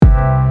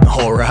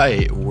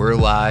right, we're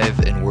live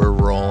and we're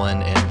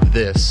rolling, and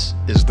this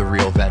is The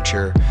Real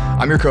Venture.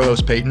 I'm your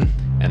co-host, Peyton.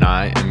 And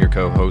I am your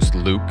co-host,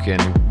 Luke,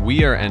 and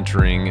we are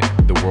entering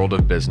the world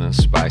of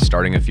business by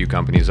starting a few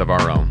companies of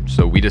our own.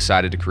 So we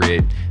decided to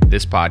create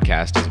this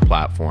podcast as a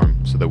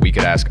platform so that we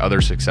could ask other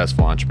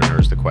successful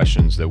entrepreneurs the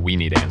questions that we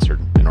need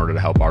answered in order to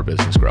help our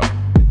business grow.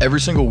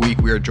 Every single week,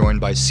 we are joined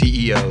by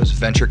CEOs,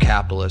 venture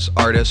capitalists,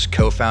 artists,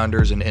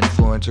 co-founders, and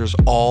influencers,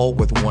 all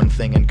with one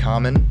thing in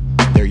common.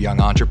 They're young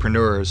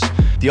entrepreneurs.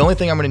 The only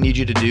thing I'm going to need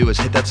you to do is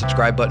hit that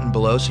subscribe button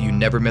below so you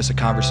never miss a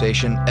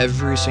conversation.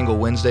 Every single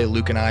Wednesday,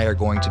 Luke and I are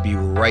going to be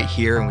right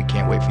here, and we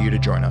can't wait for you to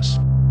join us.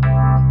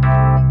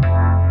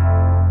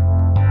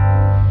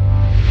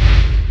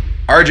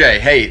 RJ,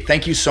 hey,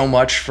 thank you so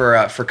much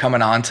for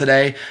coming on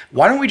today.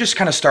 Why don't we just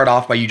kind of start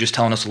off by you just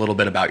telling us a little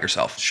bit about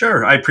yourself?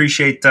 Sure. I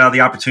appreciate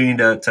the opportunity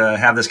to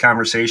have this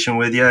conversation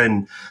with you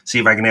and see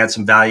if I can add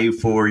some value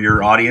for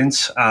your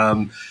audience.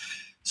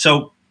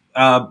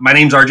 My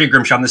name's RJ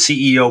Grimshaw. I'm the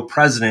CEO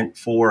president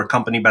for a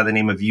company by the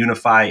name of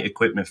Unify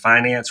Equipment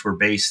Finance. We're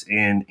based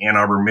in Ann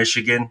Arbor,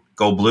 Michigan.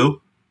 Go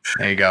Blue.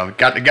 There you go.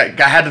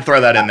 Had to throw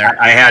that in there.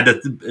 I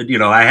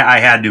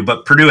had to,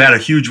 but Purdue had a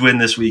huge win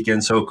this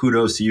weekend. So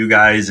kudos to you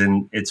guys.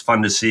 And it's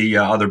fun to see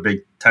other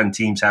Big Ten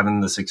teams having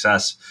the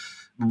success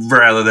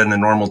rather than the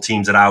normal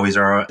teams that always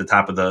are at the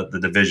top of the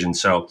division.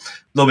 So a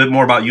little bit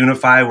more about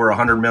Unify. We're a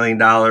 $100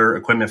 million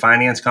equipment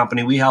finance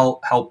company. We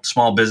help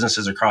small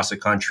businesses across the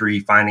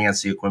country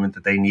finance the equipment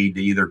that they need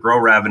to either grow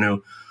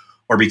revenue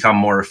or become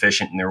more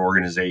efficient in their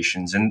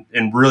organizations.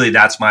 And really,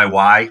 that's my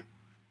why.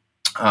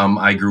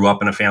 I grew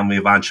up in a family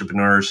of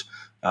entrepreneurs.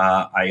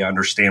 I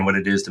understand what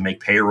it is to make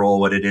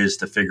payroll, what it is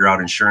to figure out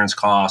insurance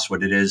costs,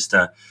 what it is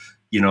to,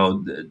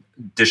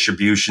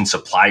 distribution,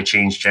 supply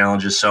chain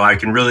challenges. So I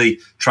can really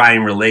try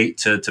and relate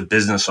to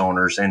business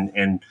owners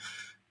and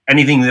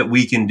anything that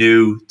we can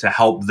do to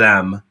help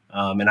them.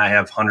 And I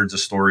have hundreds of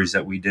stories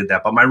that we did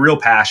that. But my real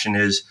passion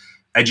is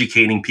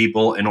educating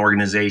people and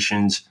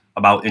organizations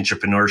about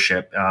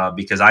entrepreneurship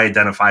because I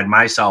identified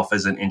myself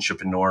as an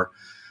entrepreneur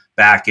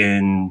back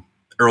in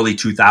early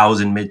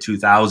 2000, mid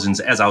 2000s,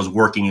 as I was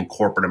working in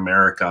corporate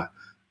America,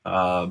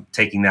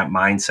 taking that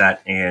mindset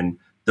and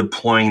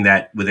deploying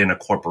that within a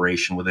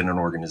corporation, within an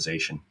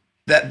organization.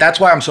 That's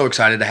why I'm so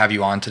excited to have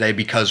you on today,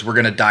 because we're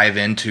going to dive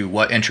into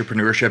what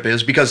entrepreneurship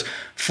is, because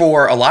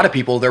for a lot of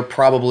people, they're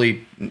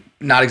probably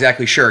not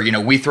exactly sure.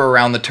 We throw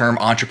around the term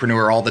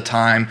entrepreneur all the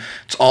time.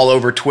 It's all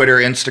over Twitter,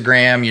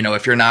 Instagram.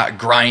 If you're not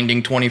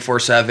grinding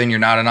 24/7, you're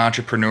not an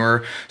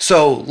entrepreneur.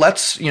 So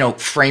let's,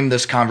 frame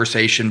this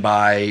conversation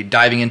by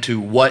diving into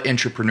what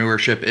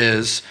entrepreneurship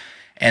is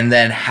and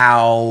then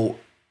how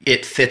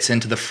it fits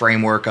into the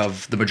framework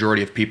of the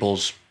majority of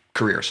people's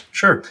careers.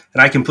 Sure.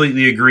 And I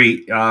completely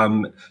agree.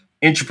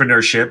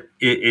 Entrepreneurship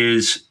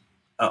is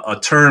a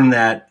term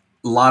that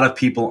a lot of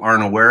people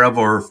aren't aware of,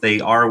 or if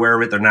they are aware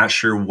of it, they're not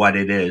sure what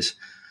it is.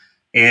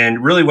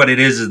 And really what it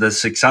is the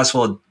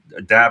successful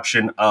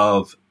adaptation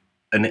of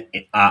an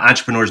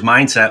entrepreneur's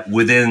mindset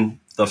within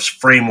the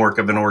framework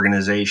of an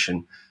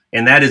organization.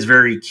 And that is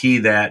very key,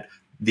 that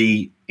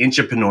the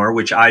entrepreneur,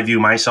 which I view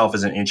myself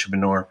as an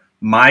entrepreneur,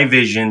 my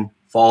vision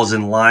falls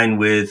in line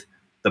with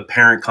the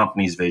parent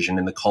company's vision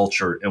and the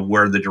culture and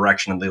where the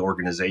direction of the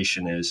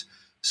organization is.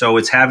 So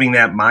it's having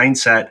that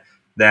mindset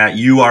that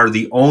you are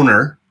the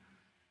owner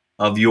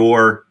of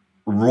your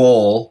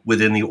role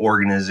within the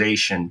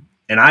organization.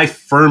 And I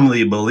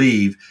firmly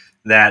believe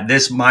that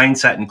this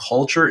mindset and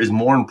culture is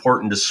more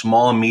important to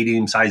small and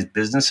medium-sized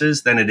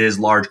businesses than it is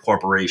large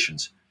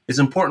corporations. It's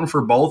important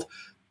for both,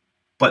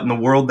 but in the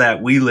world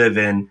that we live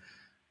in,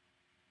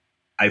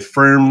 I've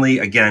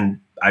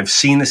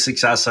seen the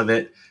success of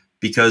it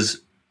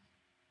because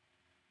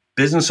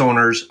business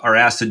owners are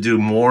asked to do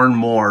more and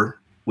more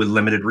with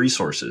limited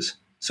resources.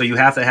 So you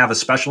have to have a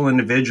special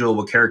individual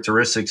with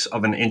characteristics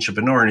of an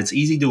entrepreneur. And it's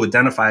easy to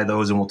identify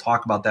those, and we'll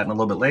talk about that in a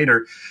little bit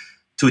later,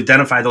 to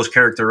identify those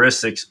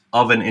characteristics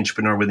of an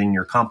entrepreneur within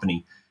your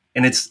company.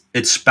 And it's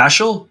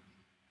special,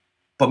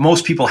 but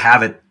most people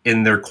have it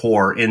in their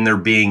core, in their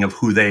being of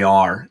who they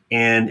are.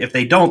 And if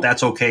they don't,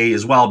 that's okay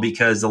as well,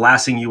 because the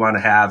last thing you want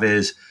to have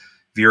is,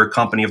 if you're a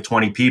company of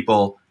 20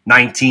 people,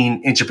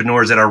 19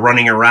 entrepreneurs that are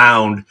running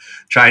around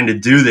trying to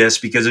do this,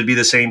 because it'd be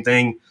the same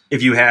thing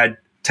if you had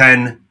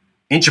 10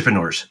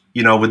 entrepreneurs,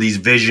 with these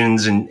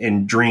visions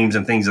and dreams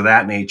and things of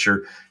that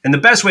nature. And the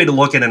best way to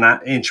look at an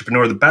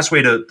entrepreneur, the best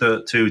way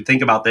to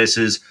think about this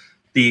is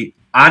the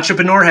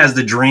entrepreneur has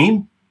the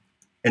dream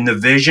and the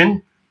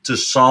vision to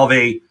solve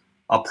a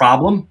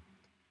problem.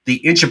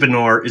 The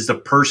entrepreneur is the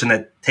person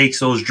that takes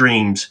those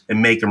dreams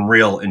and make them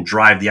real and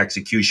drive the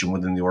execution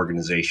within the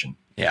organization.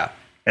 Yeah.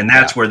 And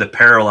that's where the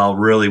parallel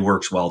really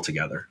works well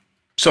together.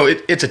 So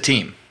it's a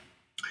team.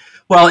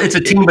 Well, it's a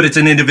team, but it's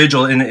an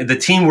individual, and the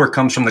teamwork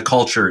comes from the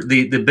culture.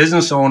 The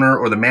business owner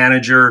or the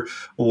manager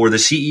or the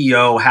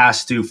CEO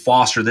has to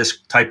foster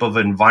this type of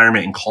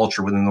environment and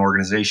culture within the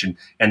organization,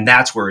 and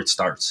that's where it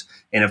starts.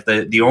 And if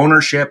the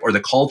ownership or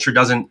the culture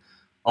doesn't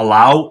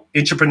allow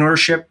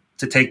entrepreneurship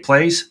to take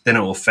place, then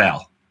it will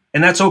fail.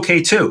 And that's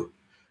okay too.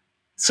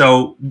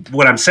 So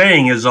what I'm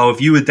saying is, though, if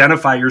you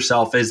identify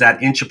yourself as that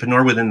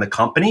intrapreneur within the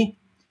company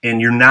and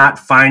you're not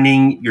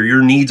finding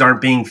your needs aren't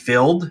being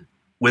filled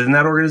within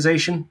that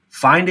organization,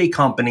 find a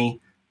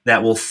company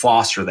that will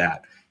foster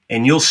that.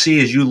 And you'll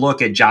see, as you look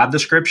at job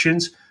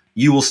descriptions,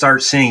 you will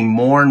start seeing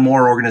more and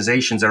more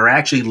organizations that are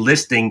actually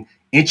listing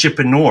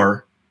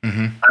intrapreneur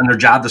on their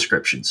job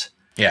descriptions.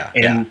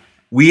 And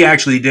we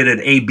actually did an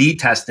A/B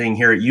testing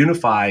here at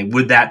Unify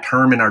with that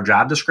term in our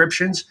job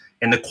descriptions.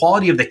 And the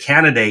quality of the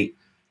candidate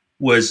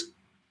was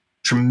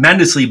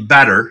tremendously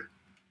better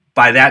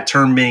by that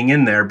term being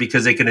in there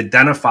because they can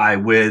identify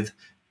with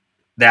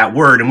that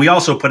word. And we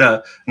also put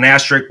an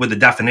asterisk with the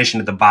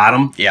definition at the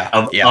bottom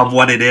of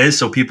what it is.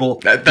 So people...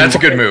 That's a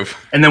good move.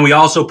 And then we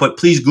also put,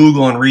 please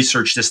Google and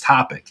research this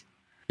topic.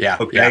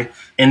 Okay.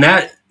 And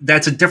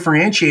that's a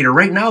differentiator.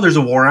 Right now, there's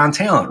a war on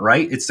talent,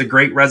 right? It's the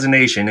great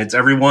resignation. It's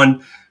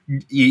everyone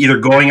either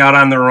going out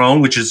on their own,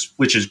 which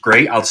is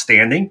great,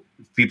 outstanding.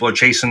 People are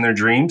chasing their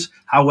dreams.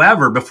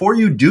 However, before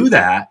you do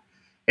that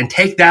and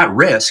take that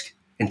risk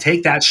and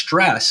take that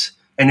stress,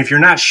 and if you're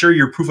not sure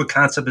your proof of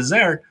concept is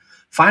there,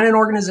 find an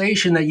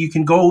organization that you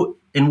can go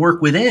and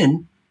work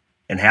within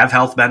and have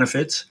health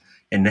benefits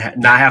and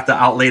not have to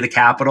outlay the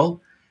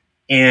capital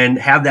and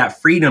have that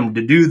freedom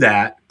to do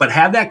that, but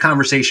have that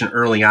conversation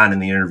early on in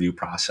the interview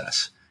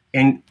process.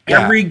 And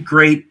every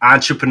great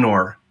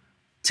entrepreneur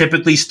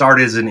typically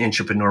started as an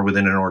intrapreneur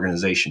within an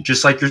organization,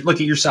 just like look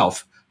at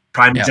yourself.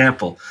 Prime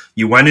example.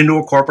 You went into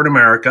a corporate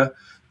America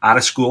out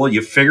of school,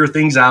 you figure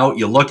things out,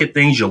 you look at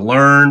things, you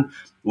learn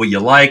what you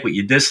like, what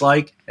you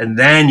dislike, and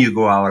then you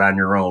go out on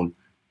your own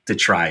to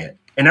try it.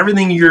 And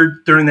everything you're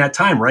during that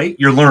time, right?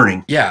 You're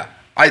learning. Yeah.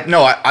 I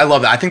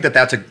love that. I think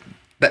that's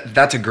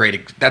a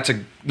great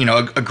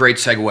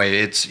segue.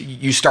 It's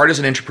you start as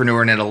an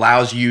entrepreneur and it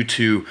allows you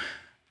to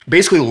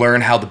basically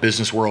learn how the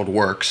business world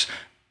works,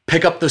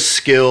 pick up the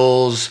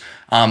skills,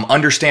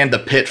 understand the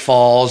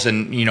pitfalls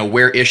and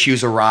where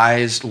issues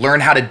arise,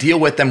 learn how to deal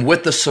with them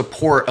with the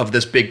support of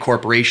this big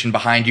corporation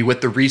behind you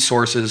with the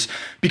resources.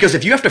 Because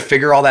if you have to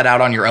figure all that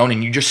out on your own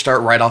and you just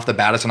start right off the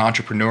bat as an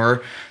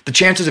entrepreneur, the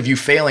chances of you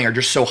failing are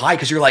just so high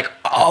because you're like,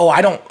 oh,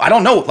 I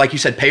don't know. Like you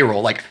said,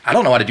 payroll. Like I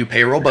don't know how to do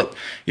payroll, but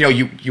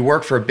you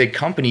work for a big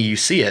company, you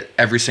see it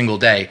every single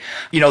day.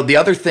 The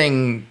other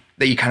thing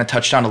that you kind of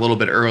touched on a little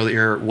bit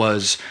earlier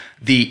was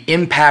the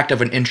impact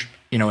of an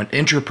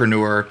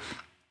intrapreneur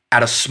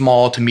at a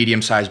small to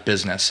medium-sized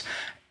business.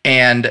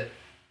 And,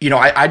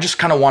 I just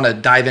kind of want to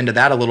dive into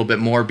that a little bit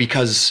more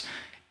because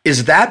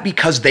is that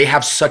because they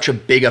have such a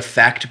big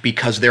effect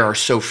because there are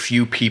so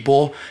few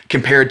people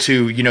compared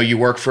to, you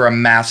work for a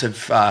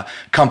massive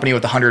company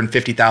with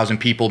 150,000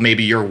 people,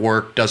 maybe your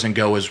work doesn't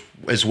go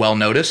as well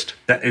noticed?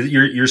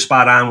 You're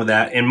spot on with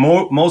that. And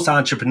most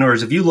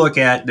entrepreneurs, if you look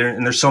at,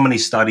 and there's so many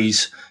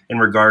studies in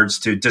regards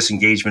to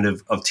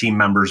disengagement of team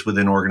members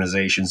within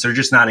organizations. They're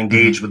just not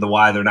engaged with the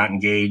why. They're not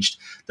engaged.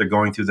 They're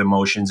going through the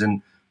motions.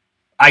 And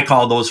I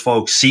call those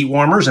folks seat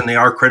warmers, and they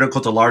are critical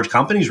to large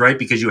companies, right?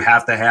 Because you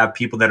have to have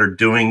people that are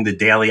doing the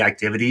daily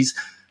activities.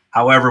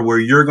 However, where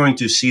you're going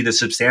to see the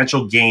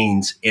substantial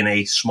gains in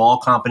a small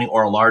company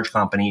or a large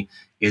company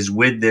is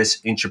with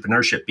this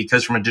entrepreneurship.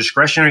 Because from a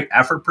discretionary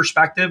effort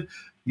perspective,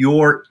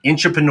 your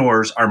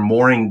entrepreneurs are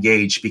more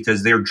engaged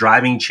because they're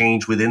driving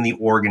change within the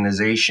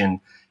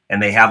organization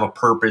and they have a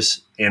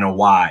purpose and a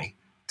why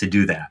to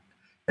do that.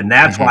 And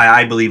that's why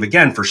I believe,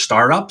 again, for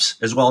startups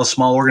as well as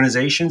small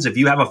organizations, if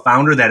you have a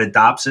founder that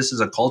adopts this as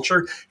a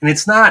culture, and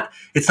it's not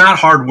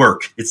hard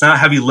work, it's not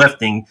heavy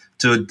lifting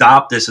to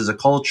adopt this as a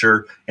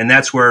culture. And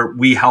that's where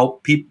we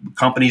help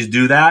companies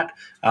do that.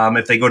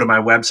 If they go to my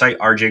website,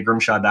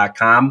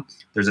 rjgrimshaw.com,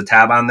 there's a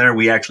tab on there.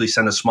 We actually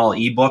send a small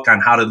ebook on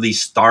how to at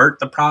least start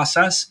the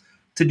process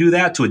to do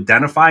that, to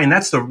identify. And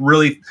that's the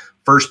really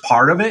first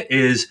part of it.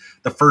 Is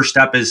the first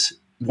step is,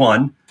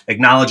 one,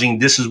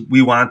 acknowledging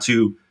we want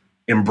to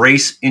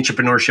embrace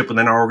entrepreneurship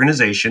within our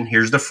organization.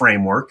 Here's the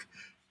framework.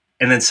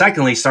 And then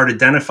secondly, start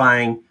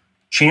identifying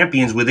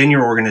champions within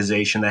your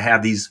organization that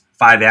have these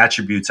 5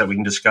 attributes that we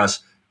can discuss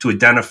to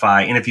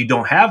identify. And if you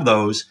don't have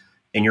those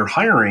and you're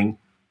hiring,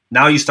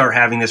 now you start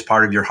having this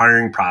part of your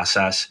hiring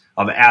process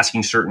of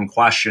asking certain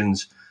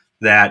questions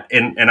that,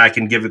 and I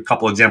can give a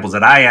couple examples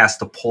that I asked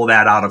to pull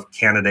that out of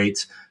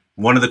candidates.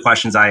 One of the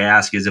questions I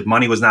ask is, if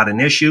money was not an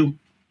issue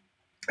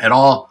at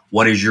all,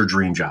 what is your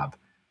dream job?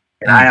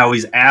 And I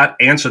always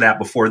answer that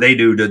before they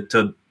do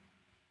to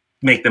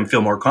make them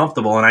feel more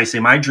comfortable. And I say,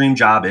 my dream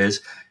job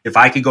is if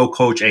I could go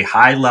coach a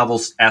high-level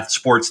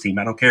sports team.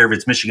 I don't care if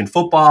it's Michigan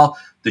football,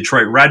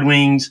 Detroit Red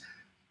Wings,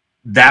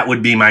 that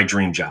would be my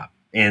dream job.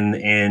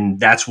 And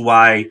that's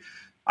why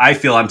I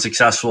feel I'm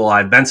successful.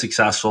 I've been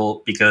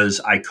successful because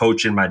I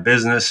coach in my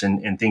business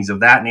and things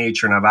of that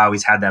nature. And I've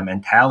always had that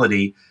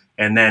mentality.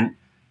 And then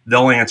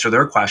they'll answer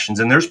their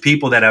questions. And there's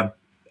people that have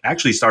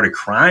actually started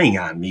crying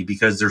on me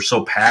because they're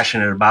so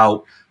passionate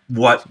about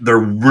what their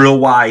real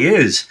why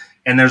is.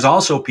 And there's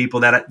also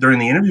people that during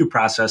the interview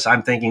process,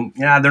 I'm thinking,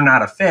 yeah, they're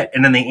not a fit.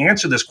 And then they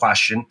answer this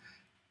question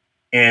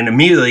and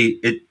immediately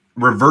it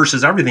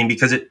reverses everything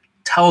because it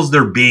tells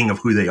their being of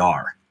who they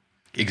are.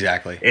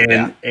 Exactly.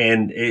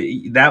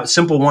 That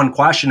simple one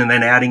question, and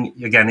then adding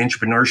again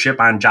entrepreneurship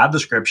on job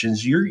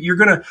descriptions,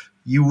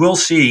 you will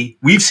see,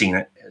 we've seen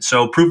it.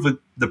 So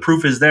the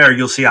proof is there.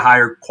 You'll see a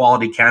higher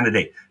quality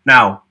candidate.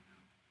 Now,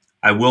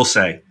 I will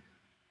say,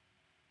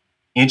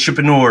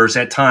 entrepreneurs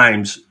at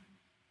times,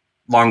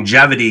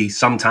 longevity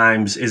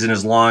sometimes isn't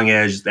as long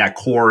as that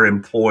core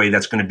employee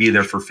that's going to be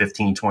there for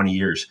 15, 20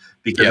 years,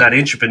 because that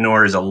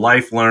entrepreneur is a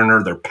life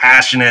learner. They're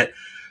passionate.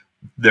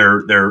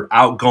 They're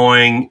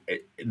outgoing.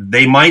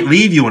 They might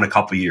leave you in a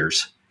couple of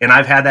years. And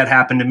I've had that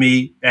happen to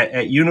me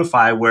at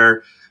Unify,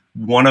 where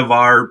one of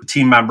our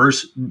team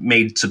members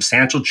made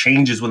substantial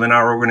changes within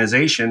our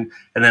organization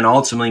and then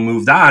ultimately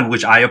moved on,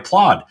 which I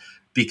applaud,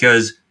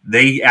 because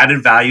they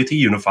added value to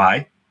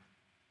Unify.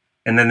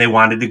 And then they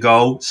wanted to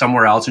go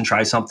somewhere else and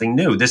try something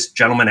new. This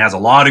gentleman has a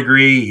law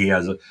degree. He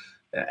has an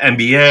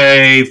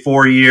MBA,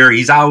 4-year.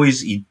 He's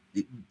always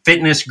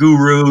fitness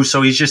guru.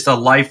 So he's just a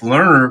life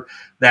learner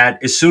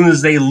that as soon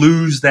as they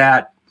lose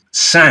that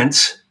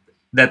sense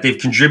that they've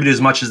contributed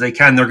as much as they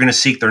can, they're going to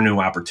seek their new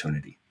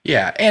opportunity.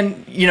 Yeah.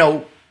 And,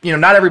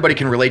 not everybody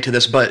can relate to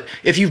this, but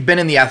if you've been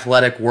in the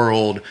athletic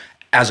world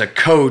as a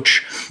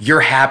coach, you're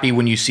happy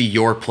when you see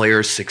your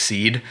players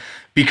succeed,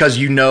 because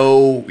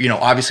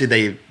obviously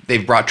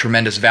they've brought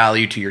tremendous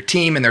value to your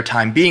team and their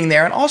time being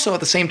there. And also at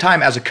the same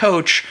time, as a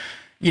coach,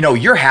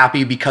 you're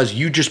happy because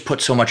you just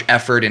put so much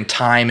effort and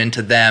time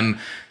into them.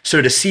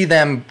 So to see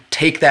them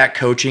take that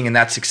coaching and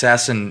that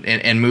success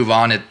and move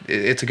on,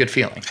 it's a good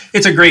feeling.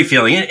 It's a great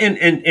feeling.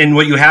 And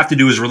what you have to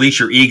do is release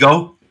your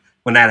ego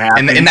when that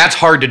happens. And that's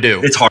hard to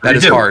do. It's hard to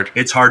do.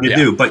 It's hard to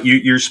do, but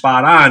you're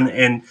spot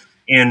on.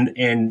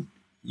 And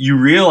you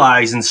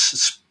realize, and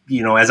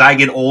as I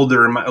get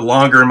older,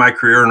 longer in my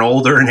career and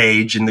older in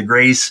age, and the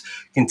grays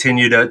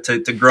continue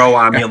to grow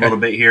on me a little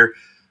bit here,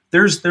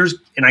 there's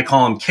and I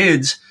call them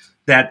kids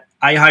that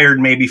I hired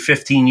maybe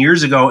 15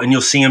 years ago, and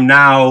you'll see them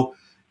now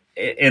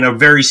in a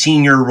very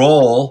senior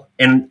role.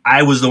 And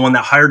I was the one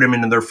that hired them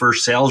into their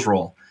first sales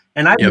role.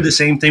 And I did the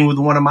same thing with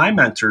one of my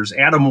mentors,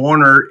 Adam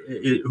Warner,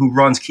 who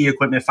runs Key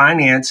Equipment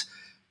Finance.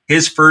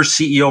 His first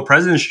CEO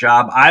president's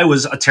job, I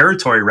was a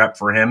territory rep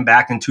for him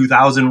back in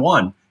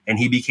 2001, and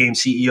he became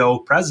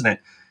CEO president.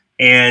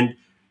 And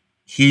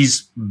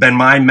he's been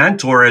my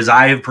mentor as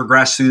I have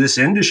progressed through this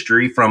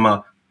industry,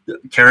 from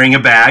carrying a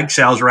bag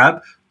sales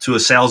rep to a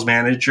sales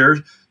manager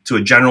to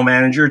a general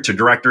manager to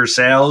director of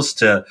sales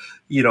to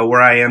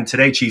where I am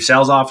today, chief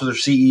sales officer,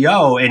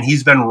 CEO. And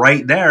he's been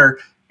right there.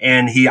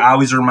 And he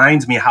always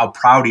reminds me how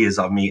proud he is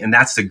of me. And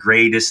that's the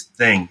greatest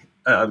thing,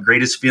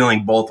 greatest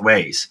feeling both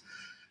ways.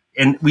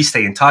 And we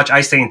stay in touch. I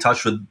stay in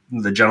touch with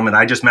the gentleman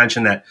I just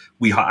mentioned that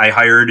I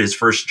hired his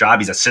first job.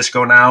 He's at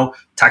Cisco now.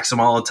 Text him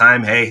all the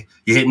time. Hey,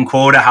 you hitting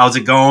quota? How's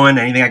it going?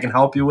 Anything I can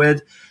help you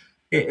with?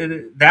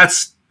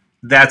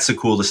 That's the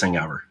coolest thing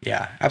ever.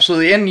 Yeah,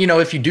 absolutely. And,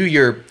 if you do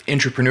your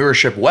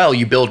entrepreneurship well,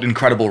 you build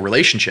incredible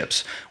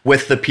relationships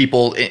with the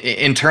people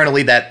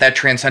internally that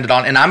transcend it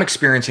on. And I'm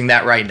experiencing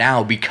that right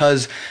now,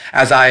 because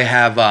as I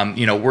have,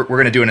 we're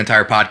going to do an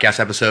entire podcast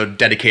episode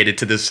dedicated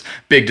to this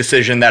big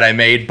decision that I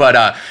made. But,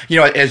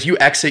 as you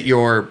exit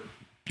your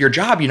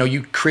job,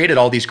 you created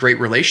all these great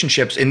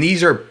relationships, and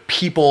these are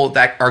people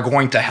that are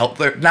going to help.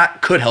 They're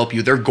not could help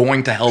you. They're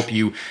going to help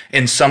you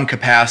in some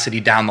capacity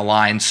down the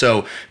line.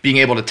 So being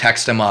able to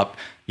text them up,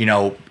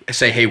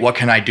 say, hey, what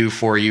can I do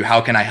for you?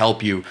 How can I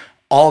help you?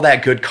 All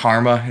that good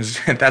karma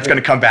that's going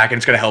to come back, and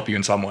it's going to help you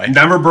in some way.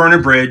 Never burn a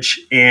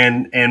bridge.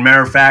 And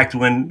matter of fact,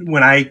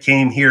 when I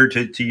came here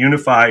to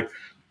Unify,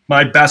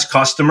 my best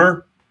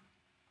customer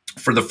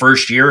for the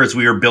first year as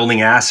we were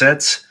building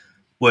assets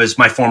was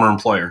my former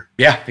employer.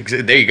 Yeah,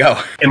 there you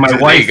go. And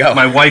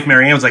my wife,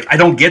 Mary Ann, was like, I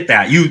don't get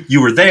that.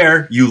 You were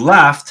there, you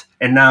left,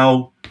 and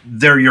now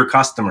they're your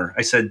customer.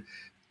 I said,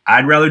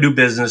 I'd rather do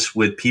business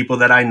with people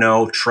that I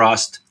know,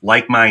 trust,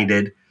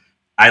 like-minded.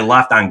 I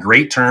left on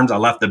great terms. I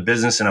left the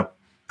business in a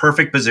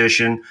perfect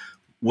position,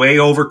 way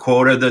over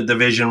quota the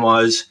division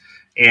was,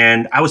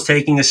 and I was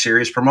taking a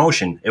serious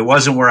promotion. It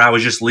wasn't where I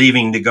was just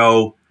leaving to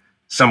go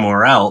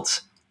somewhere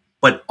else.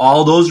 But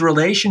all those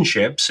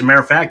relationships, as a matter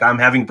of fact, I'm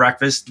having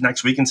breakfast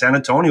next week in San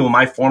Antonio with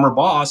my former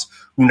boss,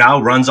 who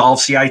now runs all of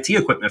CIT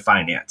Equipment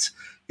Finance.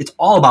 It's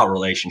all about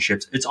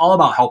relationships. It's all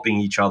about helping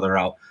each other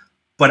out.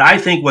 But I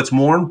think what's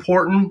more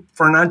important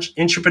for an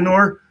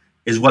entrepreneur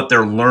is what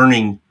they're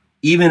learning,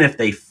 even if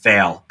they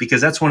fail.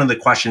 Because that's one of the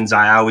questions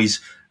I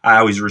always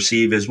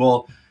receive is,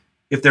 well,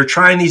 if they're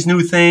trying these new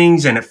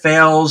things and it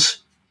fails,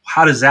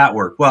 how does that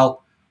work? Well,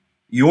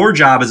 your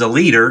job as a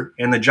leader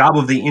and the job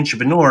of the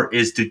entrepreneur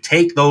is to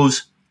take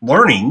those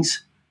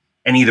learnings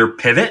and either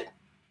pivot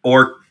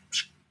or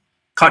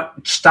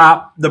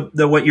stop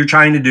the what you're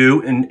trying to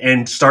do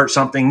and start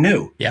something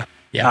new. Yeah.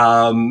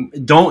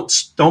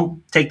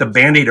 Don't take the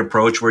Band-Aid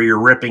approach where you're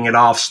ripping it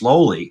off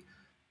slowly.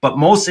 But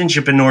most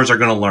entrepreneurs are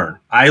going to learn.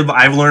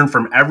 I've learned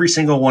from every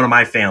single one of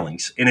my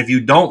failings. And if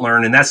you don't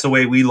learn, and that's the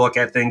way we look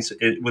at things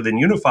within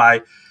Unify,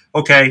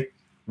 okay,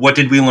 what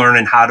did we learn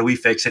and how do we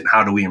fix it and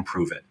how do we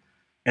improve it?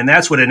 And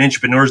that's what an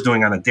entrepreneur is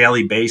doing on a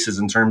daily basis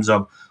in terms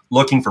of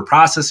looking for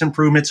process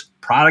improvements,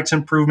 products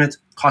improvements,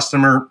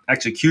 customer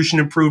execution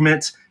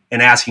improvements,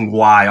 and asking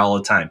why all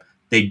the time.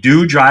 They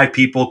do drive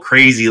people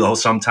crazy, though,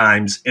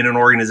 sometimes in an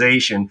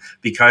organization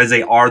because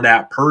they are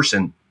that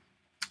person.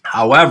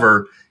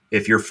 However,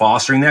 if you're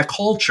fostering that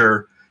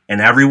culture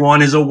and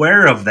everyone is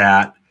aware of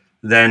that,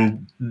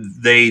 then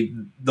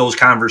those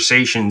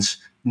conversations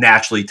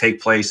naturally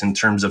take place in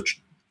terms of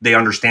they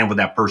understand what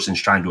that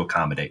person's trying to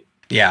accommodate.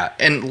 Yeah,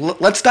 and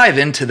let's dive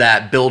into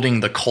that building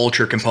the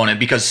culture component,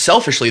 because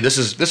selfishly, this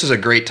is a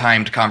great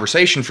timed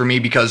conversation for me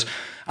because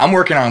I'm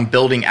working on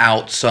building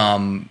out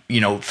some,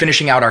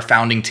 finishing out our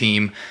founding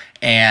team,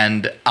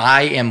 and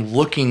I am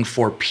looking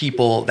for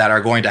people that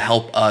are going to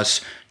help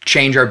us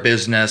change our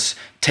business,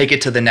 take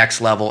it to the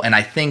next level, and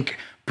I think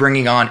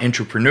bringing on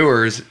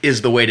intrapreneurs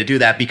is the way to do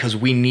that because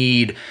we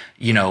need,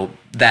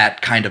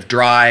 that kind of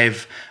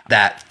drive,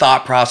 that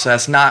thought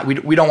process.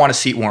 We don't want a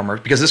seat warmer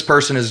because this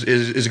person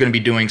is going to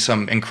be doing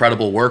some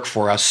incredible work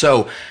for us.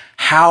 So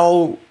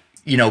how,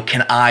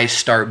 can I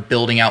start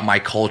building out my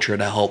culture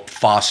to help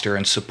foster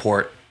and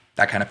support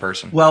that kind of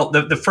person? Well,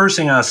 the first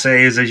thing I'll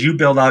say is as you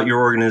build out your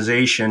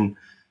organization,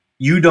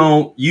 you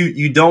don't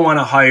want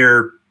to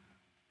hire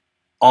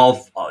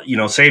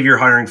say if you're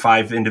hiring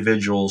 5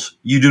 individuals,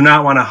 you do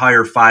not want to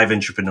hire 5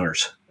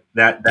 entrepreneurs.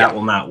 That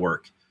will not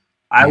work.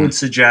 I would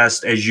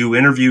suggest as you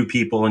interview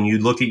people and you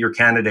look at your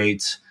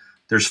candidates,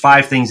 there's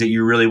 5 things that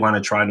you really want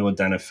to try to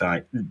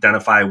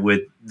identify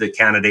with the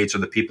candidates or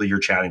the people you're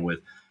chatting with.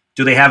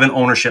 Do they have an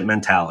ownership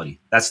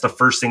mentality? That's the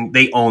first thing.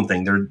 They own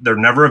things. They're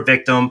never a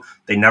victim.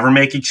 They never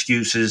make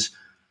excuses.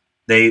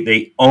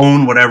 They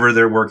own whatever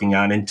they're working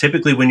on. And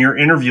typically when you're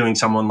interviewing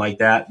someone like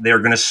that,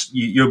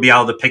 you'll be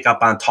able to pick up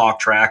on talk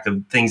track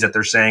of things that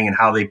they're saying and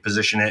how they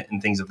position it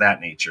and things of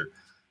that nature.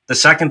 The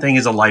second thing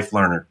is a life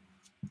learner.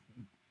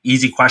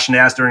 Easy question to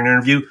ask during an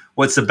interview.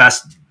 What's the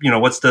best,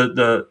 what's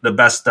the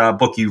best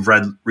book you've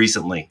read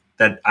recently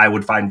that I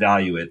would find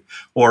value in?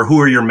 Or who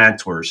are your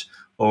mentors?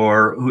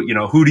 Or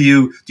who do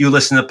you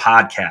listen to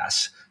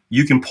podcasts?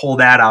 You can pull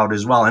that out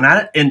as well.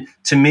 And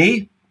to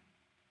me,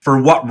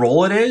 for what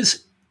role it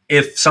is,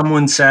 if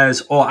someone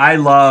says, "Oh, I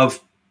love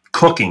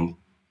cooking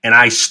and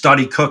I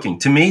study cooking,"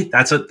 to me,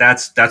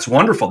 that's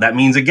wonderful. That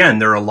means again,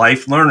 they're a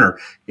life learner.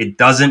 It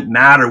doesn't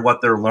matter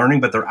what they're learning,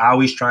 but they're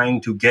always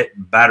trying to get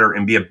better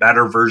and be a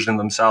better version of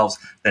themselves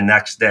the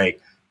next day.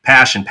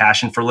 Passion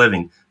for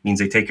living means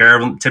they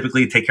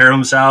typically take care of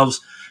themselves.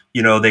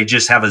 They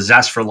just have a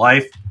zest for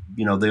life.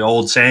 The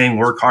old saying,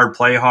 "Work hard,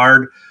 play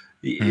hard."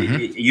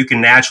 You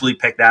can naturally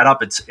pick that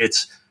up.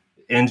 It's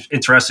an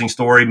interesting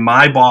story.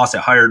 My boss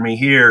that hired me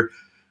here.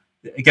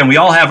 Again, we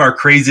all have our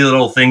crazy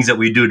little things that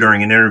we do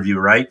during an interview,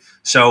 right?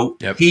 So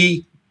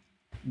He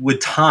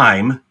would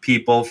time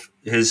people,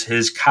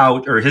 his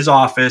couch or his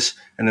office,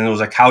 and then there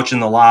was a couch in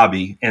the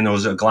lobby, and there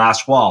was a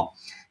glass wall.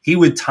 He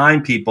would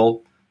time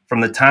people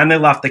from the time they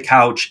left the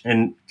couch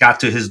and got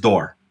to his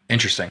door.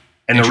 Interesting.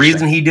 And the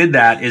reason he did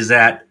that is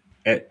that,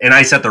 and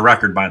I set the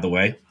record, by the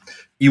way,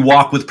 you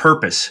walk with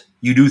purpose.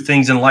 You do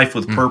things in life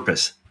with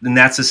purpose. And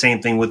that's the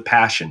same thing with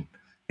passion.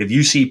 If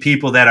you see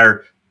people that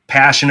are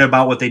passionate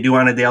about what they do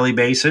on a daily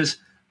basis,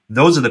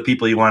 those are the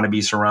people you want to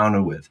be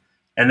surrounded with.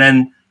 And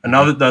then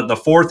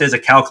the fourth is a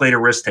calculated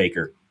risk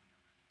taker.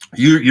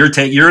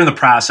 You're in the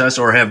process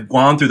or have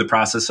gone through the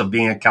process of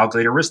being a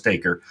calculated risk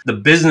taker.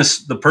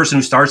 The person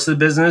who starts the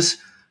business,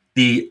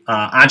 the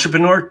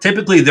entrepreneur,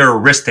 typically they're a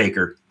risk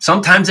taker.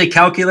 Sometimes they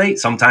calculate,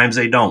 sometimes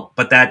they don't.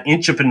 But that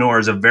entrepreneur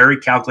is a very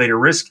calculated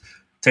risk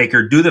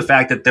taker due to the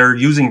fact that they're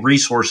using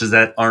resources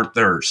that aren't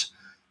theirs.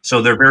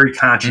 So they're very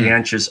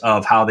conscientious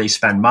of how they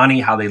spend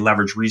money, how they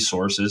leverage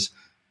resources.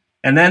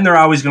 And then they're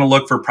always going to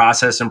look for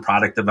process and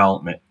product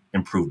development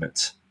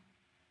improvements.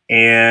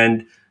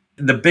 And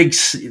the big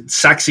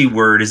sexy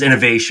word is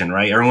innovation,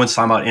 right? Everyone's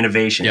talking about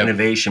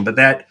innovation, but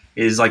that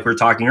is, like we were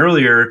talking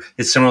earlier,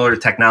 is similar to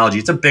technology.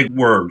 It's a big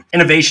word.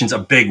 Innovation's a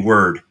big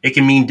word. It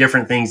can mean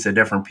different things to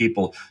different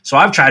people. So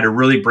I've tried to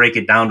really break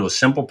it down to a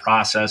simple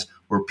process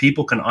where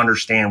people can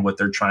understand what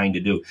they're trying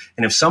to do.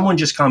 And if someone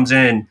just comes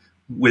in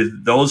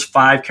with those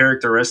 5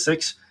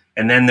 characteristics,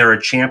 and then they're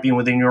a champion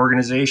within your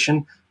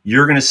organization,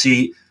 you're going to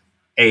see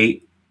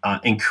a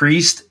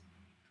increased,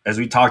 as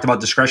we talked about,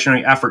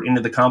 discretionary effort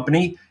into the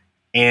company,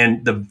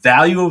 and the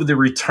value of the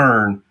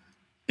return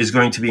is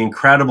going to be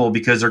incredible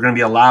because they're going to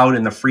be allowed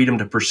in the freedom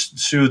to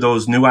pursue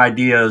those new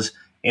ideas,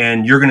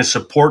 and you're going to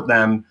support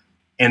them,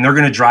 and they're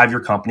going to drive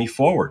your company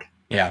forward.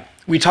 Yeah.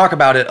 We talk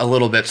about it a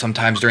little bit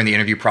sometimes during the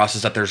interview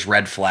process that there's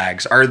red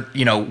flags.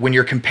 When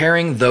you're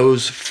comparing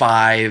those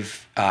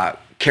 5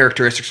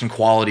 characteristics and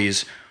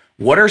qualities,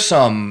 what are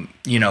some,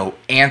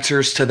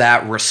 answers to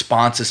that,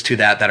 responses to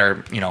that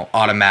are,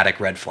 automatic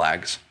red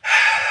flags?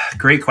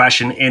 Great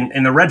question.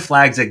 And the red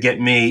flags that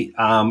get me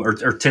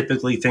are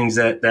typically things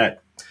that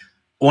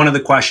one of the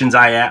questions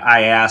I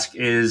ask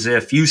is,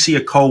 if you see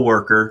a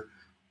coworker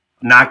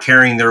not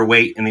carrying their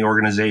weight in the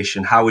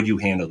organization, how would you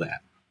handle that?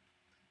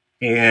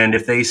 And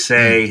if they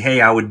say,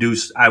 hey, I would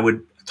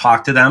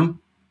talk to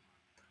them.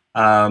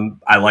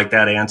 I like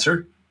that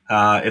answer.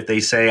 If they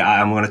say,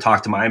 I'm going to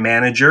talk to my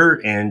manager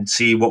and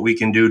see what we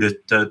can do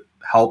to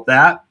help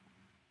that,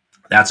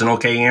 that's an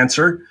okay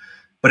answer.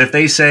 But if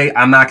they say,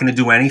 I'm not going to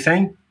do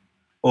anything,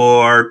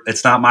 or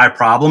it's not my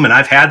problem, and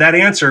I've had that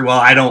answer, well,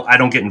 I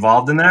don't get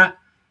involved in that.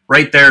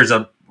 Right there is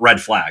a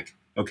red flag,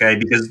 okay?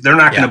 Because they're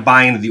not going to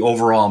buy into the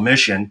overall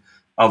mission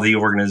of the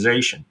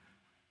organization.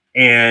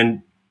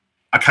 And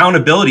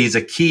accountability is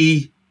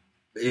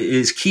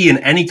key in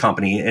any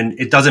company, and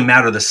it doesn't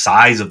matter the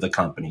size of the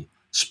company,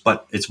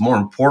 but it's more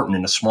important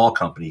in a small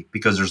company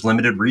because there's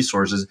limited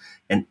resources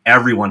and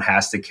everyone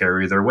has to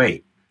carry their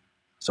weight.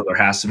 So there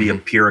has to be a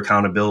peer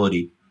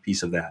accountability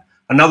piece of that.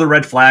 Another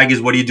red flag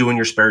is, what do you do in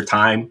your spare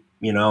time?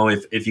 You know,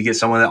 if you get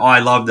someone that, I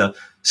love to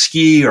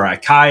ski or I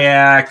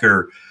kayak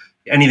or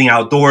anything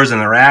outdoors and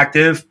they're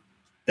active,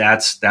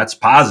 that's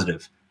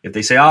positive. If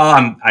they say,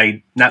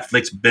 I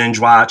Netflix binge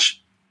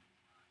watch,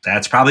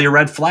 that's probably a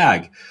red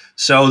flag.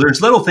 So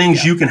there's little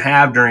things you can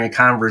have during a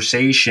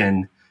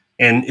conversation,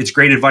 and it's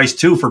great advice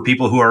too for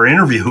people who are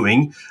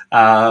interviewing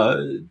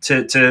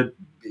to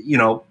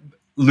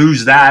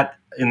lose that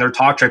in their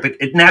talk track. But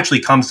it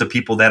naturally comes to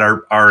people that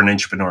are an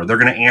entrepreneur. They're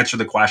going to answer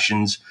the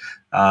questions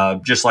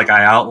just like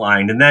I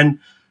outlined. And then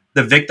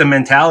the victim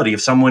mentality.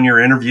 If someone you're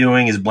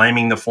interviewing is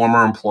blaming the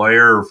former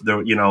employer, or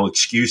the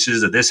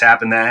excuses that this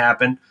happened, that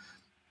happened,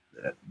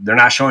 they're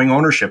not showing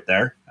ownership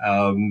there.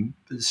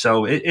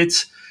 So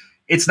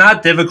it's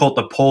not difficult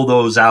to pull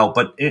those out,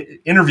 but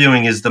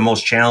interviewing is the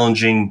most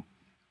challenging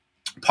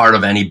part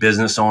of any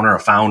business owner, a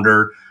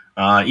founder.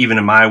 Even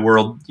in my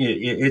world,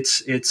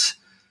 it's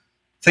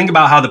think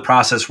about how the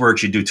process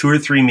works. You do 2 or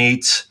 3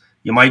 meets.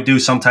 You might do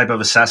some type of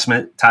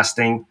assessment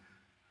testing,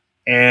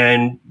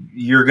 and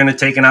you're going to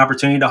take an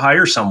opportunity to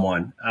hire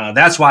someone.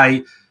 That's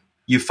why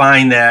you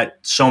find that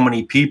so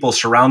many people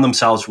surround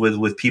themselves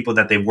with people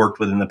that they've worked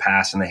with in the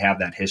past and they have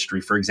that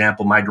history. For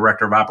example, my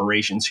director of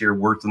operations here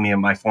worked with me at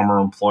my former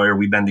employer.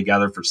 We've been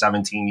together for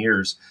 17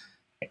 years,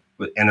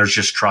 and there's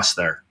just trust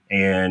there.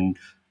 And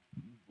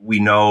we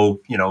know,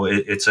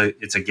 it's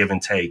a give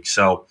and take.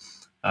 So,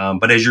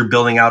 but as you're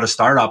building out a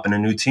startup and a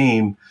new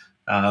team,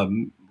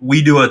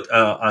 we do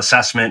a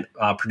assessment,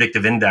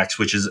 predictive index,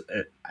 which is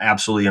an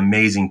absolutely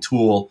amazing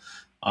tool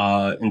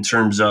in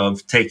terms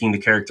of taking the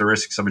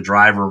characteristics of a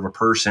driver, of a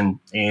person.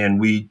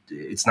 And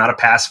it's not a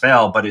pass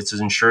fail, but it's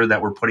to ensure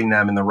that we're putting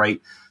them in the right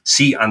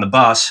seat on the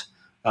bus,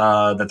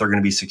 that they're going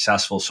to be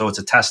successful. So it's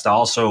a test to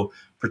also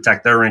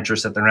protect their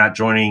interests, that they're not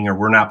joining, or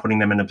we're not putting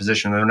them in a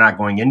position, they're not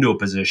going into a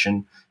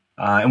position.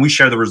 And we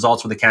share the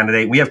results with the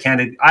candidate.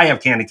 I have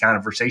candid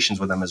conversations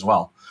with them as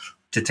well,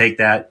 to take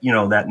that,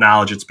 that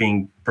knowledge that's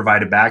being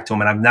provided back to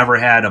them. And I've never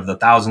had, of the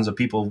thousands of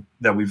people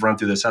that we've run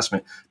through the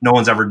assessment, no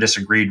one's ever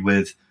disagreed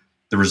with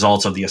the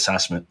results of the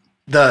assessment.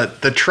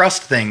 The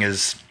trust thing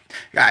is,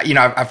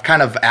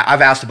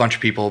 I've asked a bunch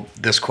of people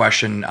this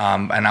question,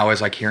 and I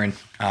always like hearing,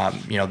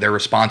 their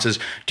responses.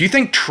 Do you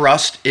think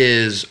trust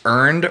is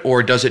earned,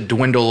 or does it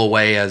dwindle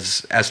away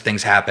as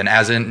things happen?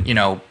 As in,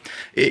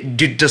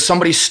 does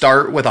somebody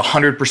start with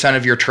 100%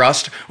 of your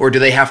trust, or do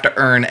they have to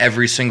earn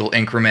every single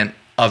increment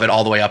of it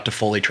all the way up to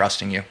fully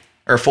trusting you,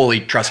 or fully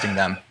trusting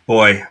them?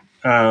 Boy,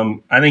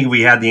 I think if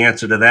we had the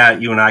answer to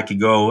that, you and I could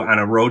go on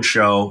a road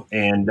show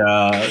and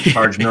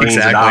charge millions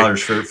of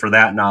dollars for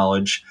that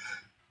knowledge.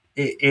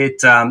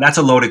 That's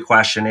a loaded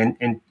question.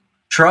 And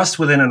trust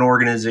within an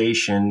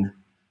organization,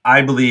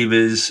 I believe,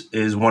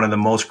 is one of the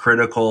most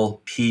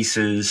critical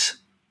pieces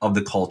of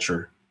the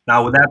culture.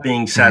 Now, with that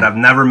being said, I've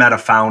never met a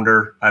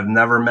founder. I've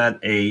never met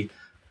a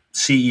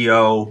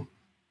CEO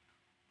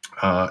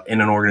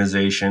in an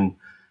organization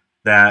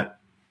that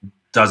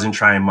doesn't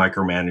try and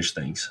micromanage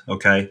things.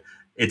 Okay.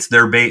 It's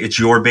it's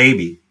your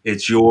baby.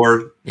 It's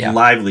your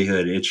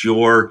livelihood. It's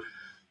your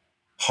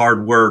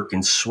hard work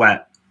and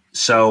sweat.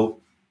 So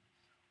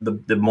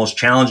the most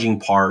challenging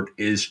part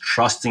is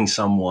trusting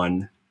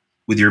someone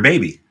with your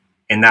baby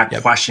and not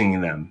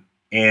questioning them.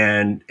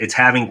 And it's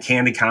having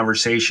candid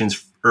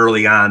conversations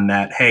early on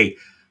that, hey,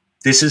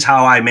 this is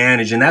how I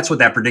manage. And that's what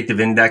that predictive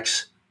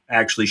index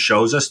actually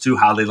shows us, to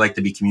how they like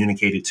to be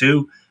communicated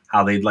to,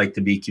 how they'd like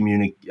to be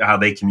how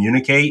they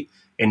communicate.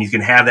 And you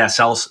can have that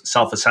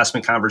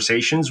self-assessment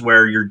conversations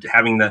where you're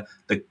having the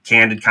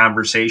candid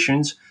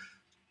conversations.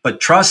 But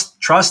trust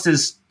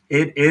is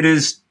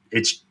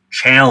it's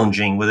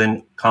challenging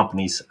within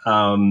companies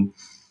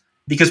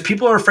because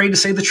people are afraid to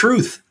say the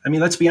truth. I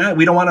mean, let's be honest.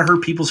 We don't want to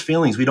hurt people's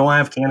feelings. We don't want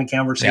to have candid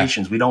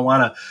conversations. We don't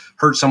want to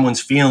hurt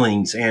someone's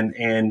feelings,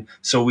 and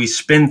so we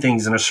spin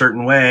things in a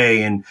certain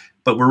way,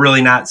 but we're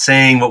really not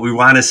saying what we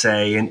want to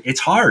say, and it's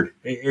hard.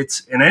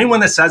 And anyone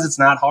that says it's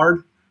not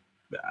hard,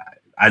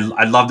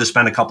 I'd love to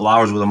spend a couple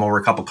hours with them over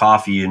a cup of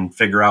coffee and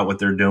figure out what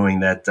they're doing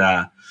that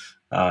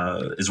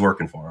is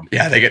working for them.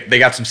 Yeah, they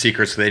got some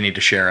secrets they need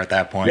to share at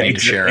that point.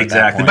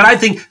 Exactly. But I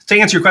think, to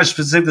answer your question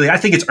specifically, I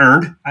think it's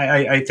earned.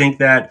 I think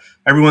that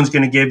everyone's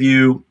going to give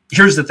you.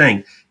 Here's the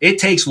thing: it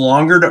takes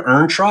longer to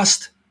earn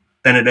trust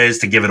than it is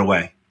to give it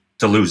away,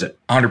 to lose it.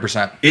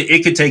 100%.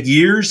 It could take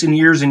years and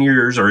years and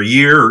years, or a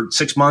year or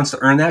 6 months to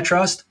earn that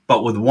trust.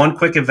 But with one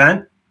quick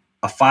event,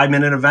 a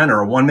 5-minute event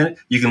or a 1 minute,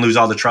 you can lose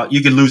all the trust.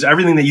 You can lose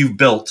everything that you've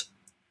built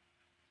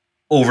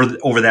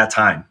over that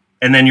time.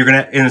 And then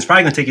it's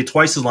probably going to take you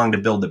twice as long to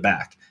build it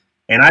back.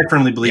 And I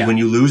firmly believe when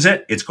you lose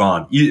it, it's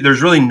gone.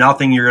 There's really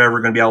nothing you're ever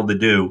going to be able to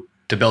do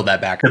to build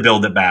that back.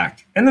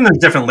 And then there's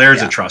different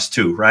layers of trust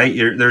too, right?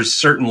 There's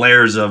certain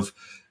layers of,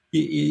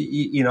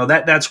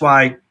 that's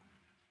why,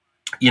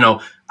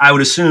 I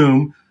would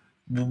assume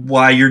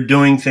why you're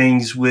doing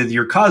things with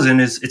your cousin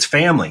is it's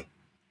family.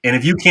 And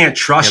if you can't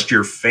trust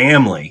your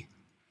family,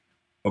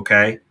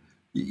 okay,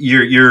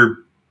 it's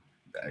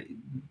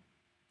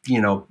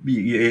going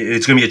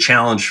to be a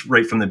challenge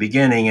right from the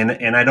beginning.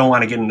 And I don't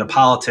want to get into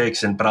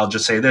politics, but I'll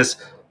just say this.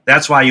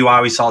 That's why you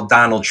always saw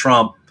Donald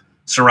Trump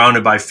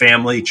surrounded by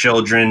family,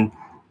 children,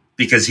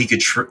 because he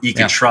could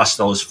trust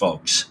those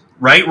folks.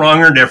 Right, wrong,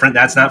 or different.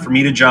 That's not for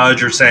me to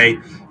judge or say.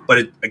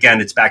 But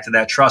it's back to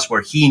that trust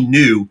where he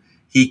knew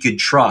he could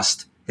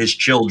trust his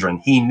children.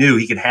 He knew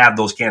he could have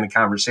those kind of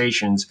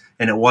conversations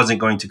and it wasn't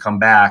going to come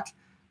back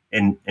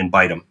and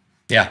bite him.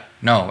 Yeah,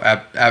 no,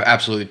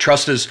 absolutely.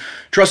 Trust is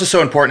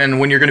so important. And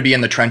when you're going to be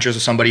in the trenches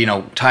with somebody,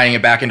 tying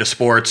it back into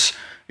sports,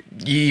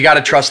 you got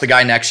to trust the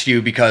guy next to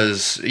you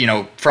because,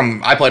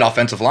 I played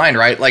offensive line,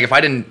 right? Like if I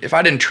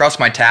didn't trust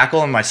my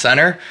tackle and my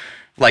center,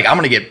 like I'm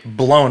going to get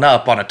blown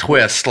up on a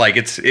twist. Like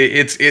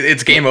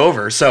it's game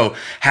over. So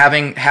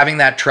having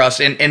that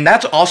trust and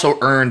that's also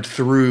earned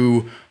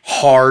through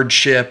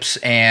hardships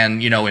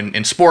and,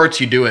 in sports,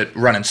 you do it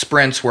running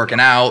sprints, working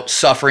out,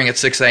 suffering at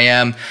 6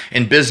 a.m.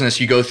 In business,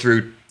 you go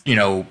through,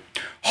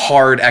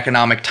 hard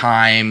economic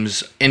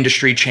times,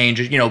 industry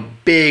changes,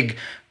 big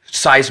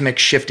seismic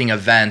shifting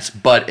events,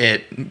 but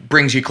it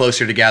brings you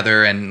closer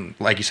together. And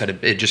like you said,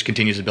 it just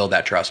continues to build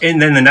that trust.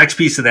 And then the next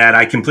piece of that,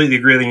 I completely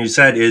agree with what you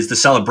said, is the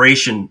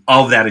celebration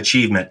of that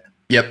achievement.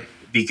 Yep.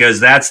 Because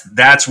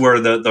that's where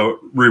the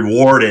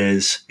reward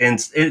is. And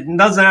it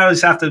doesn't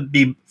always have to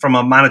be from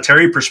a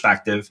monetary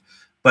perspective,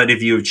 but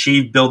if you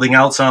achieve building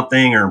out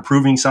something or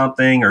improving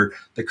something or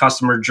the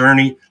customer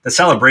journey, the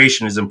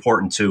celebration is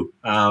important too.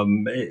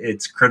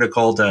 It's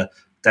critical to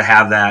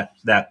have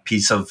that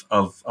piece of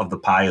the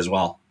pie as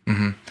well.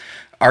 Mm-hmm.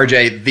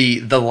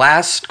 RJ, the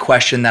last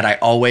question that I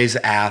always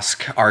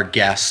ask our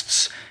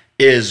guests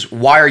is,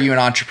 why are you an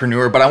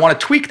entrepreneur? But I want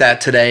to tweak that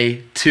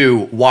today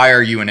to, why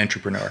are you an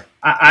intrapreneur?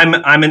 I'm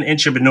an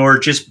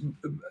intrapreneur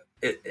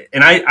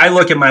and I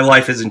look at my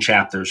life as in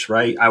chapters,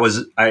 right?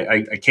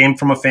 I came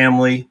from a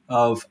family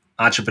of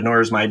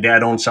entrepreneurs. My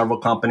dad owned several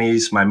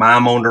companies. My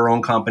mom owned her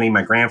own company.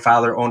 My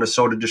grandfather owned a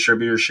soda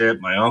distributorship.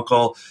 My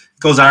uncle, it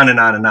goes on and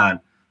on and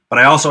on. But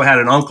I also had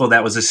an uncle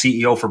that was a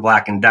CEO for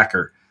Black &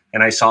 Decker.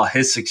 And I saw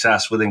his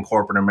success within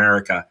corporate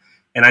America.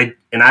 And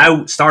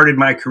I started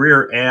my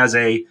career as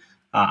a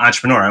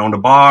entrepreneur. I owned a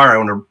bar. I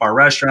owned a bar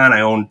restaurant. I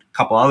owned a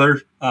couple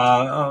other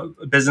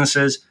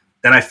businesses.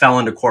 Then I fell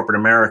into corporate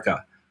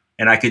America.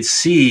 And I could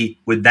see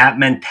with that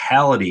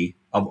mentality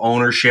of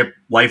ownership,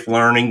 life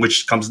learning,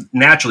 which comes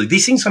naturally.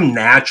 These things come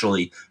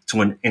naturally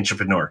to an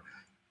entrepreneur.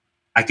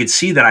 I could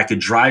see that I could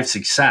drive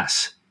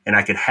success and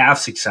I could have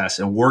success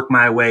and work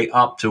my way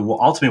up to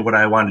ultimately what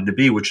I wanted to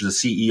be, which is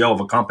a CEO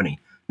of a company.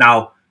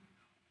 Now,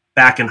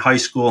 back in high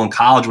school and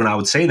college when I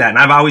would say that, and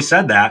I've always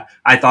said that,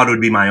 I thought it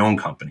would be my own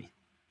company.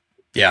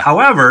 Yeah.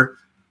 However,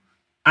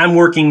 I'm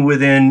working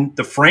within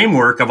the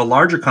framework of a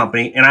larger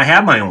company, and I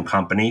have my own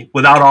company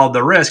without all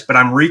the risk, but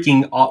I'm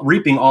reaping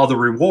all the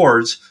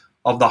rewards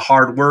of the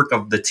hard work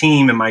of the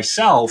team and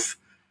myself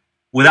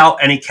without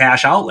any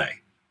cash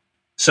outlay.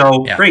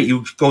 So great,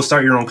 you go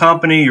start your own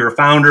company, you're a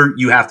founder,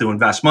 you have to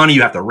invest money,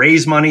 you have to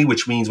raise money,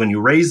 which means when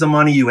you raise the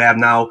money, you have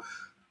now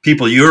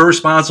people you're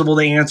responsible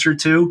to answer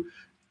to.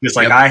 Just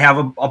like I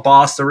have a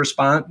boss to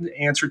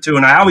answer to.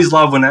 And I always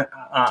love when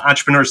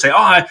entrepreneurs say,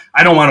 I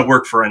don't want to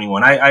work for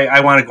anyone.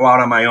 I want to go out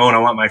on my own. I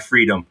want my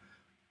freedom.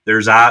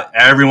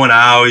 Everyone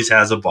always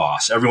has a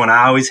boss. Everyone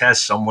always has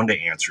someone to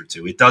answer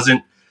to. It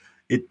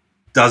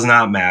does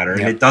not matter.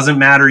 And it doesn't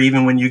matter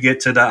even when you get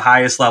to the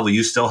highest level.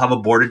 You still have a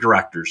board of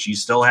directors. You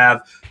still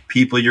have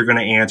people you're going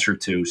to answer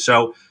to.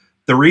 So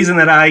the reason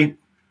that I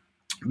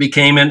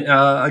became an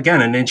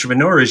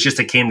intrapreneur is just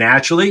it came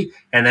naturally.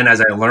 And then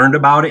as I learned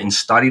about it and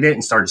studied it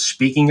and started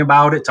speaking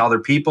about it to other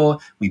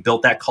people, we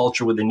built that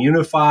culture within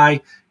Unify.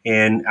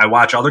 And I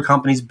watch other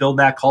companies build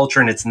that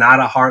culture, and it's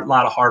not a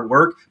lot of hard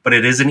work, but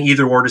it is an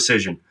either or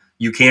decision.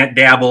 You can't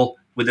dabble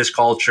with this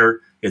culture.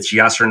 It's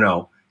yes or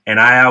no. And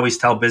I always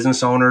tell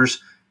business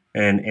owners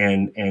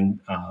and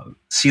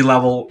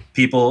C-level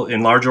people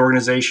in large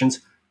organizations,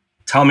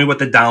 tell me what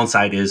the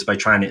downside is by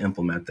trying to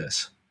implement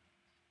this.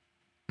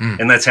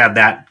 And let's have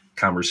that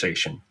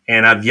conversation.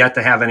 And I've yet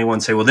to have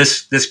anyone say, well,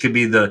 this could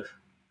be the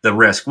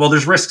risk. Well,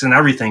 there's risks in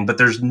everything, but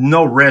there's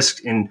no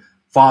risk in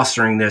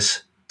fostering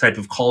this type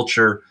of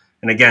culture.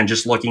 And again,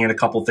 just looking at a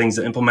couple of things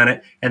to implement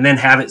it and then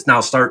have it now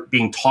start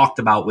being talked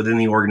about within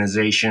the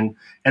organization.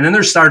 And then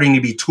there's starting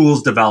to be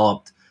tools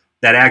developed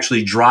that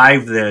actually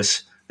drive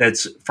this,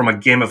 that's from a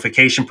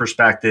gamification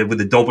perspective with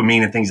the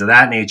dopamine and things of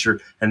that nature.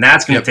 And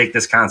that's going to take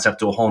this concept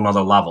to a whole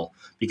nother level,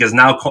 because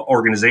now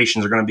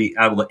organizations are going to be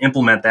able to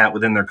implement that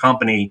within their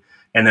company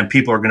and then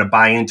people are going to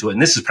buy into it.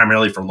 And this is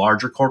primarily for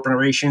larger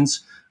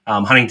corporations.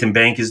 Huntington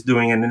Bank is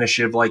doing an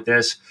initiative like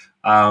this.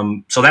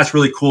 So that's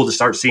really cool to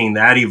start seeing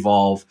that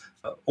evolve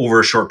over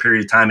a short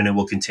period of time, and it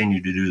will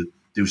continue to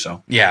do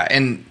so. Yeah,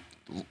 and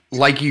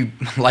like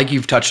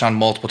you've touched on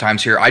multiple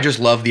times here, I just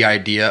love the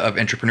idea of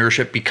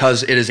intrapreneurship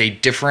because it is a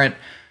different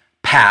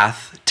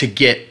path to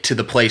get to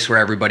the place where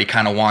everybody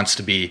kind of wants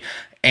to be.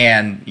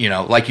 And,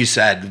 like you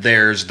said,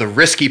 there's the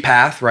risky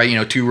path,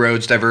 right? Two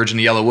roads diverge in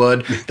the yellow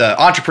wood. The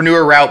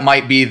entrepreneur route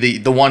might be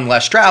the one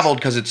less traveled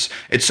because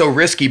it's so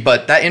risky,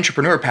 but that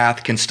intrapreneur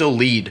path can still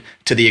lead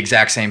to the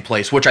exact same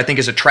place, which I think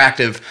is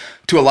attractive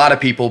to a lot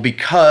of people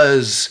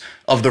because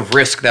of the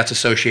risk that's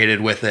associated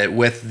with it.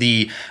 With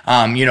the,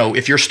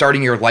 if you're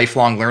starting your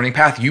lifelong learning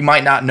path, you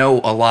might not know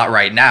a lot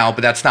right now,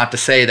 but that's not to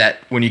say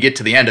that when you get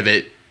to the end of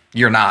it,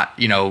 you're not,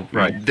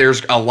 right.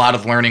 There's a lot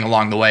of learning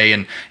along the way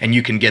and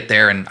you can get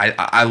there. And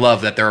I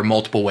love that there are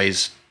multiple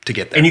ways to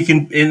get there. And you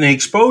can, in the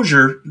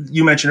exposure,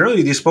 you mentioned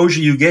earlier, the exposure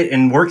you get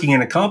in working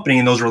in a company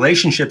and those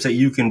relationships that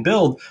you can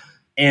build.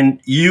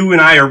 And you and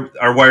I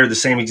are wired the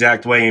same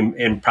exact way,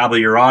 and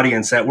probably your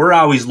audience, that we're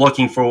always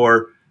looking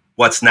for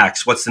what's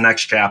next. What's the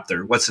next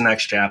chapter? What's the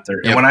next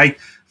chapter? Yep. And when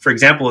for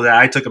example,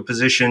 I took a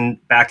position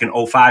back in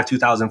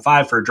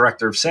 2005 for a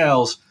director of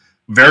sales,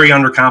 very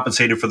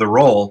undercompensated for the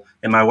role.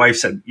 And my wife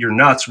said, "You're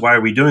nuts. Why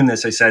are we doing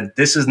this?" I said,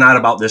 "This is not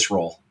about this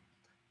role.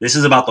 This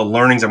is about the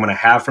learnings I'm going to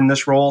have from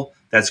this role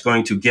that's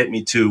going to get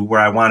me to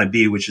where I want to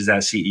be, which is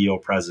that CEO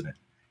president.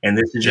 And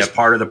this is just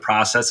part of the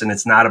process. And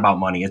it's not about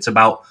money. It's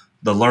about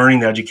the learning,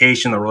 the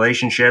education, the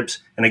relationships.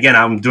 And again,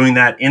 I'm doing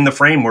that in the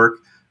framework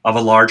of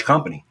a large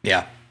company."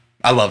 Yeah.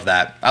 I love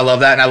that.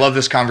 And I love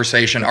this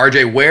conversation.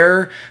 RJ,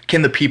 where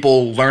can the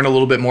people learn a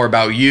little bit more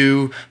about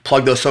you,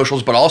 plug those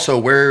socials, but also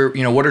what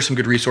are some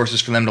good resources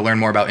for them to learn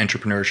more about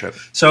intrapreneurship?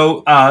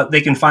 So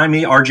they can find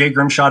me,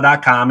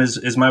 rjgrimshaw.com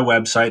is my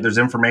website. There's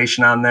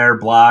information on there,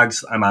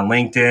 blogs. I'm on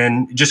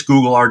LinkedIn. Just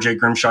Google RJ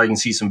Grimshaw. You can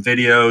see some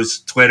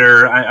videos,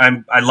 Twitter.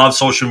 I love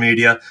social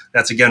media.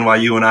 That's, again, why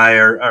you and I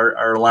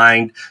are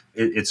aligned.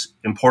 It's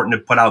important to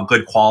put out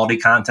good quality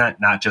content,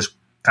 not just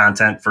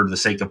content for the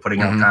sake of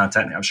putting out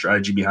content and have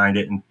strategy behind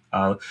it and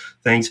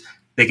things.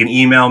 They can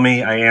email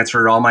me. I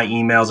answer all my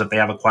emails if they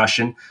have a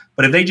question.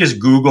 But if they just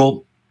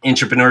Google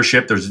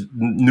intrapreneurship, there's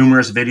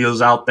numerous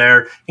videos out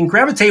there, and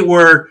gravitate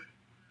where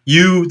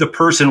you, the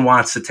person,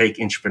 wants to take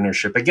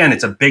intrapreneurship. Again,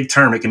 it's a big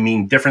term. It can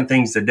mean different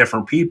things to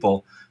different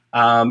people.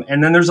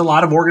 And then there's a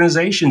lot of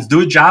organizations. Do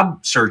a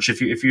job search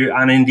if you're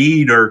on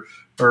Indeed or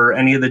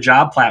any of the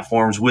job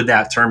platforms with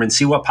that term and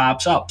see what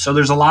pops up. So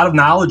there's a lot of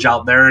knowledge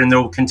out there, and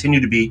there will continue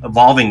to be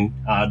evolving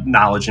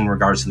knowledge in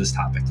regards to this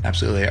topic.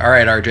 Absolutely. All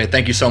right, RJ,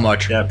 thank you so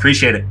much. Yeah,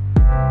 appreciate it.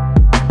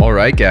 All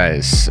right,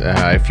 guys.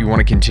 If you want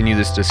to continue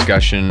this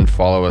discussion,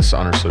 follow us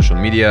on our social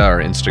media, our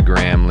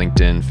Instagram,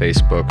 LinkedIn,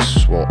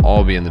 Facebooks will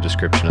all be in the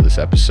description of this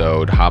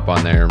episode. Hop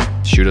on there,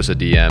 shoot us a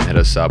DM, hit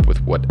us up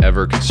with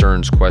whatever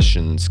concerns,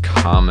 questions,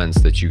 comments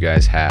that you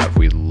guys have.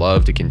 We'd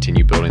love to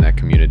continue building that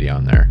community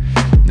on there.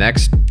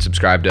 Next,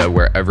 subscribe to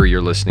wherever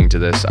you're listening to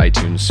this,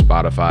 iTunes,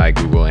 Spotify,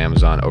 Google,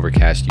 Amazon,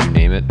 Overcast, you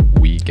name it,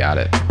 we got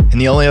it. And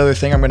the only other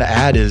thing I'm going to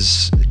add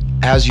is,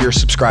 as you're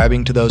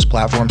subscribing to those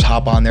platforms,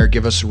 hop on there,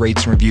 give us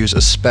rates and reviews,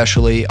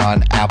 especially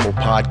on Apple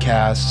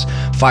Podcasts.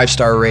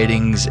 5-star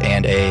ratings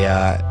and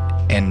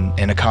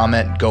a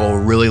comment go a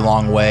really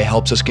long way.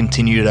 Helps us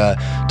continue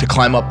to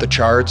climb up the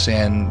charts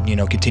and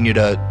continue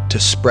to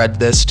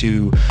spread this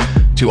to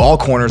all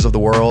corners of the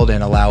world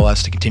and allow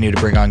us to continue to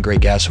bring on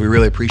great guests. So we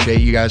really appreciate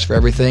you guys for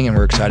everything, and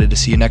we're excited to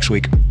see you next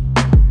week.